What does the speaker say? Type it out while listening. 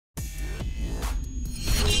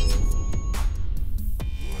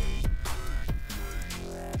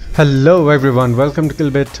Hello everyone, welcome to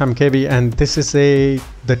kilObit. I'm KB and this is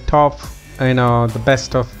the top, the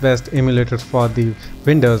best of best emulators for the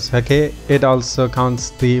Windows. Okay, it also counts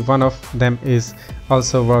the one of them is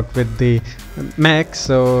also work with the Mac,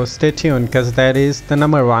 so stay tuned because that is the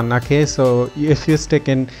number one. Okay, so if you stick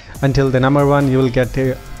in until the number one, you will get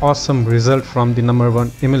a awesome result from the number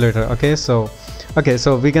one emulator. Okay, so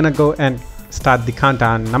we're gonna go and start the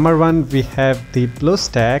countdown. Number one, we have the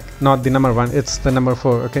Bluestack, not the number one, it's the number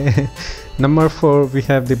 4. Okay, number 4 we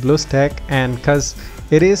have the Bluestack, and because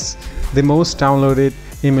it is the most downloaded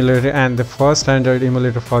emulator and the first Android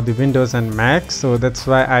emulator for the Windows and Mac, so that's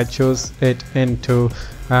why I chose it into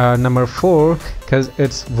number 4 because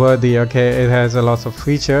it's worthy. Okay, it has a lot of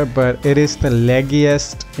feature, but it is the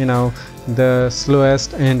laggiest, the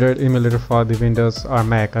slowest Android emulator for the Windows or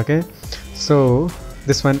Mac. Okay, so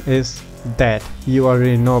this one is that you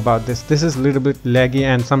already know about this. This is a little bit laggy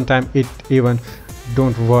and sometimes it even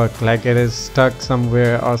don't work, like it is stuck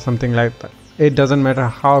somewhere or something like that. It doesn't matter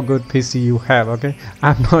how good PC you have. Okay,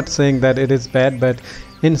 I'm not saying that it is bad, but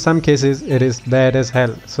in some cases it is bad as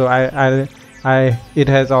hell. So it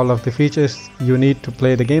has all of the features you need to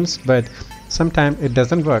play the games, but sometimes it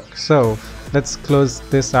doesn't work. So let's close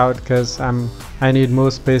this out because I need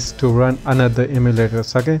more space to run another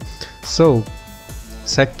emulators. Okay, so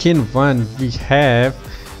second one we have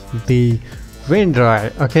the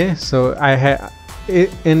Windry. Okay, so I had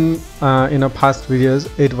in past videos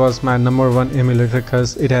it was my number one emulator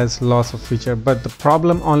because it has lots of feature, but the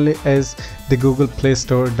problem only is the Google Play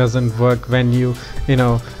Store doesn't work when you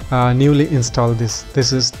newly install this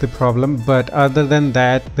is the problem. But other than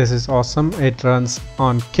that, this is awesome. It runs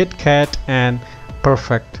on KitKat and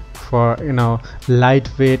perfect for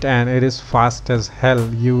lightweight, and it is fast as hell.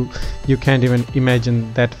 You can't even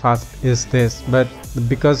imagine that fast is this, but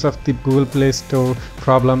because of the Google Play Store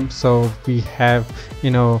problem, so we have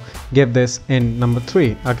give this in number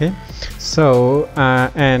 3. Okay, so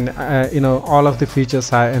all of the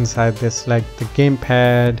features are inside this, like the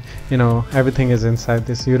gamepad, everything is inside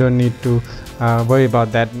this. You don't need to worry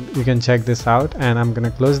about that. You can check this out, and I'm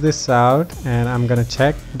gonna close this out and I'm gonna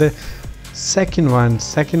check the second one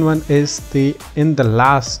is the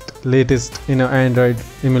latest Android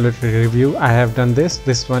emulator review. I have done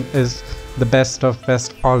this one is the best of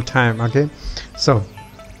best all time. Okay, so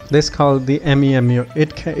this called the MEmu.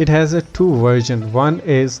 It has a 2 version. One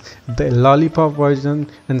is the lollipop version,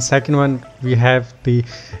 and second one we have the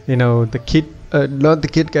the kit not the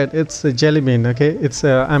KitKat, it's a Jelly Bean. Okay, it's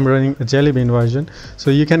I'm running a Jelly Bean version, so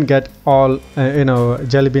you can get all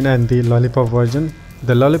Jelly Bean and the lollipop version.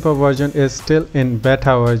 The lollipop version is still in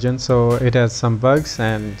beta version, so it has some bugs,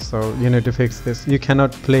 and so you need to fix this. You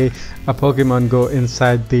cannot play a Pokemon Go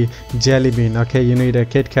inside the Jelly Bean. Okay, you need a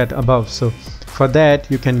KitKat above, so for that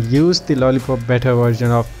you can use the lollipop beta version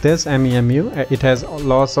of this MEmu. It has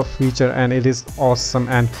lots of feature and it is awesome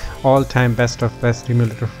and all-time best of best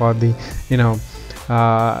emulator for the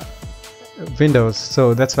Windows,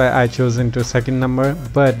 so that's why I chose into second number.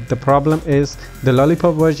 But the problem is the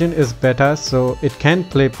lollipop version is beta, so it can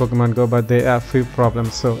play Pokemon Go, but there are few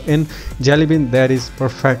problems. So in Jelly Bean there is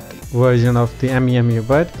perfect version of the MEmu,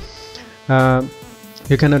 but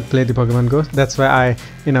you cannot play the Pokemon Go. That's why I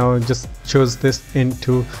just chose this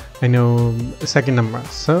into second number.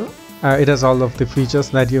 So it has all of the features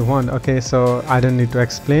that you want. Okay, so I don't need to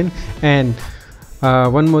explain. And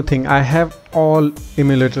one more thing, I have all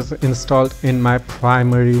emulators installed in my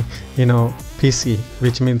primary PC,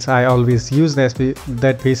 which means I always use that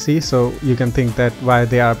PC, so you can think that why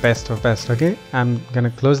they are best of best. Okay, I'm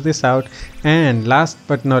gonna close this out, and last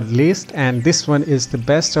but not least, and this one is the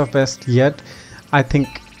best of best yet. I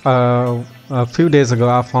think a few days ago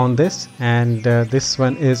I found this, and this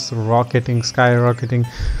one is skyrocketing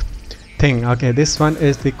thing. Okay, this one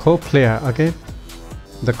is the Cochlea. Okay,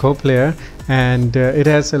 the Cochlea, and it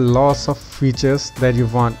has a lot of features that you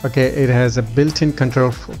want. Okay, it has a built-in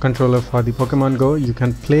controller for the Pokemon Go. You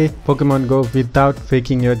can play Pokemon Go without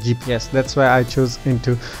faking your GPS. That's why I chose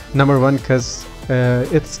into number 1, because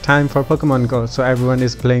it's time for Pokemon Go, so everyone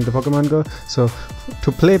is playing the Pokemon Go. So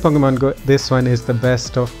to play Pokemon Go, this one is the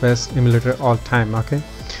best of best emulator all time. Okay,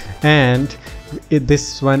 and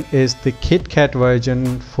this one is the KitKat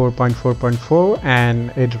version 4.4.4, and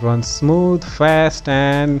it runs smooth, fast,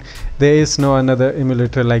 and there is no another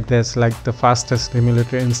emulator like this, like the fastest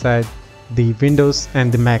emulator inside the Windows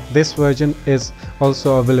and the Mac. This version is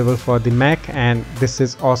also available for the Mac, and this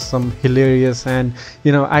is awesome, hilarious, and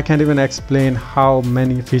I can't even explain how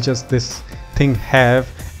many features this thing have,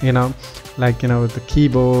 like the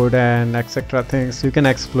keyboard and etc things. You can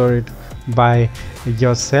explore it by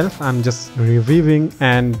yourself. I'm just reviewing,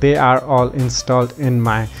 and they are all installed in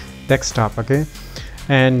my desktop. Okay,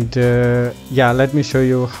 and yeah, let me show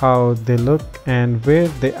you how they look and where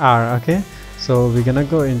they are. Okay, so we're gonna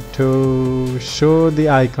go into show the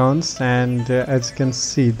icons, and as you can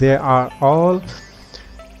see, they are all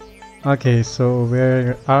okay. So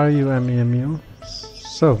where are you, MEmu?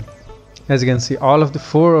 So as you can see, all of the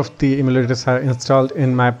 4 of the emulators are installed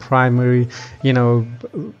in my primary, you know,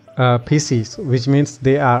 PCs, which means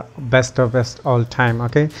they are best of best all time.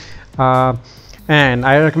 Okay, and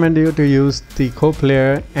I recommend you to use the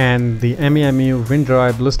Cochlea and the EMU,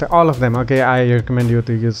 Windry, Bluestack, all of them. Okay, I recommend you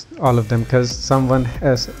to use all of them, because someone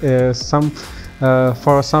has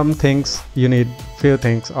for some things you need few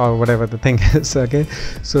things, or whatever the thing is. Okay,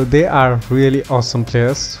 so they are really awesome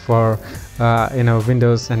players for you know,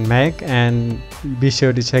 Windows and Mac, and be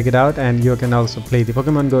sure to check it out. And you can also play the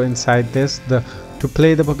Pokemon Go inside this. To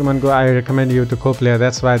play the Pokemon Go, I recommend you to Cochlea.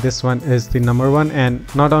 That's why this one is the #1. And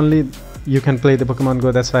not only you can play the Pokemon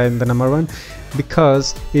Go, that's why I'm the #1,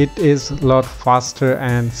 because it is a lot faster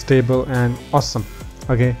and stable and awesome.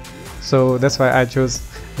 Okay, so that's why I chose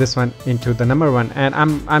this one into the #1. And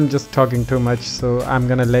I'm just talking too much, so I'm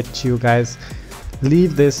gonna let you guys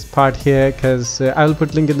leave this part here, because I will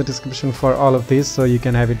put link in the description for all of these, so you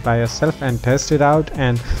can have it by yourself and test it out.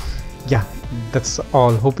 And yeah, that's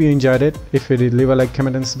all. Hope you enjoyed it. If you did, leave a like,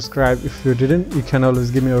 comment and subscribe. If you didn't, you can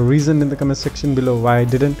always give me a reason in the comment section below why I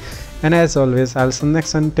didn't. And as always, I'll see you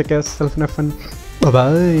next one. Take care, self and have fun. Bye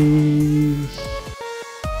bye.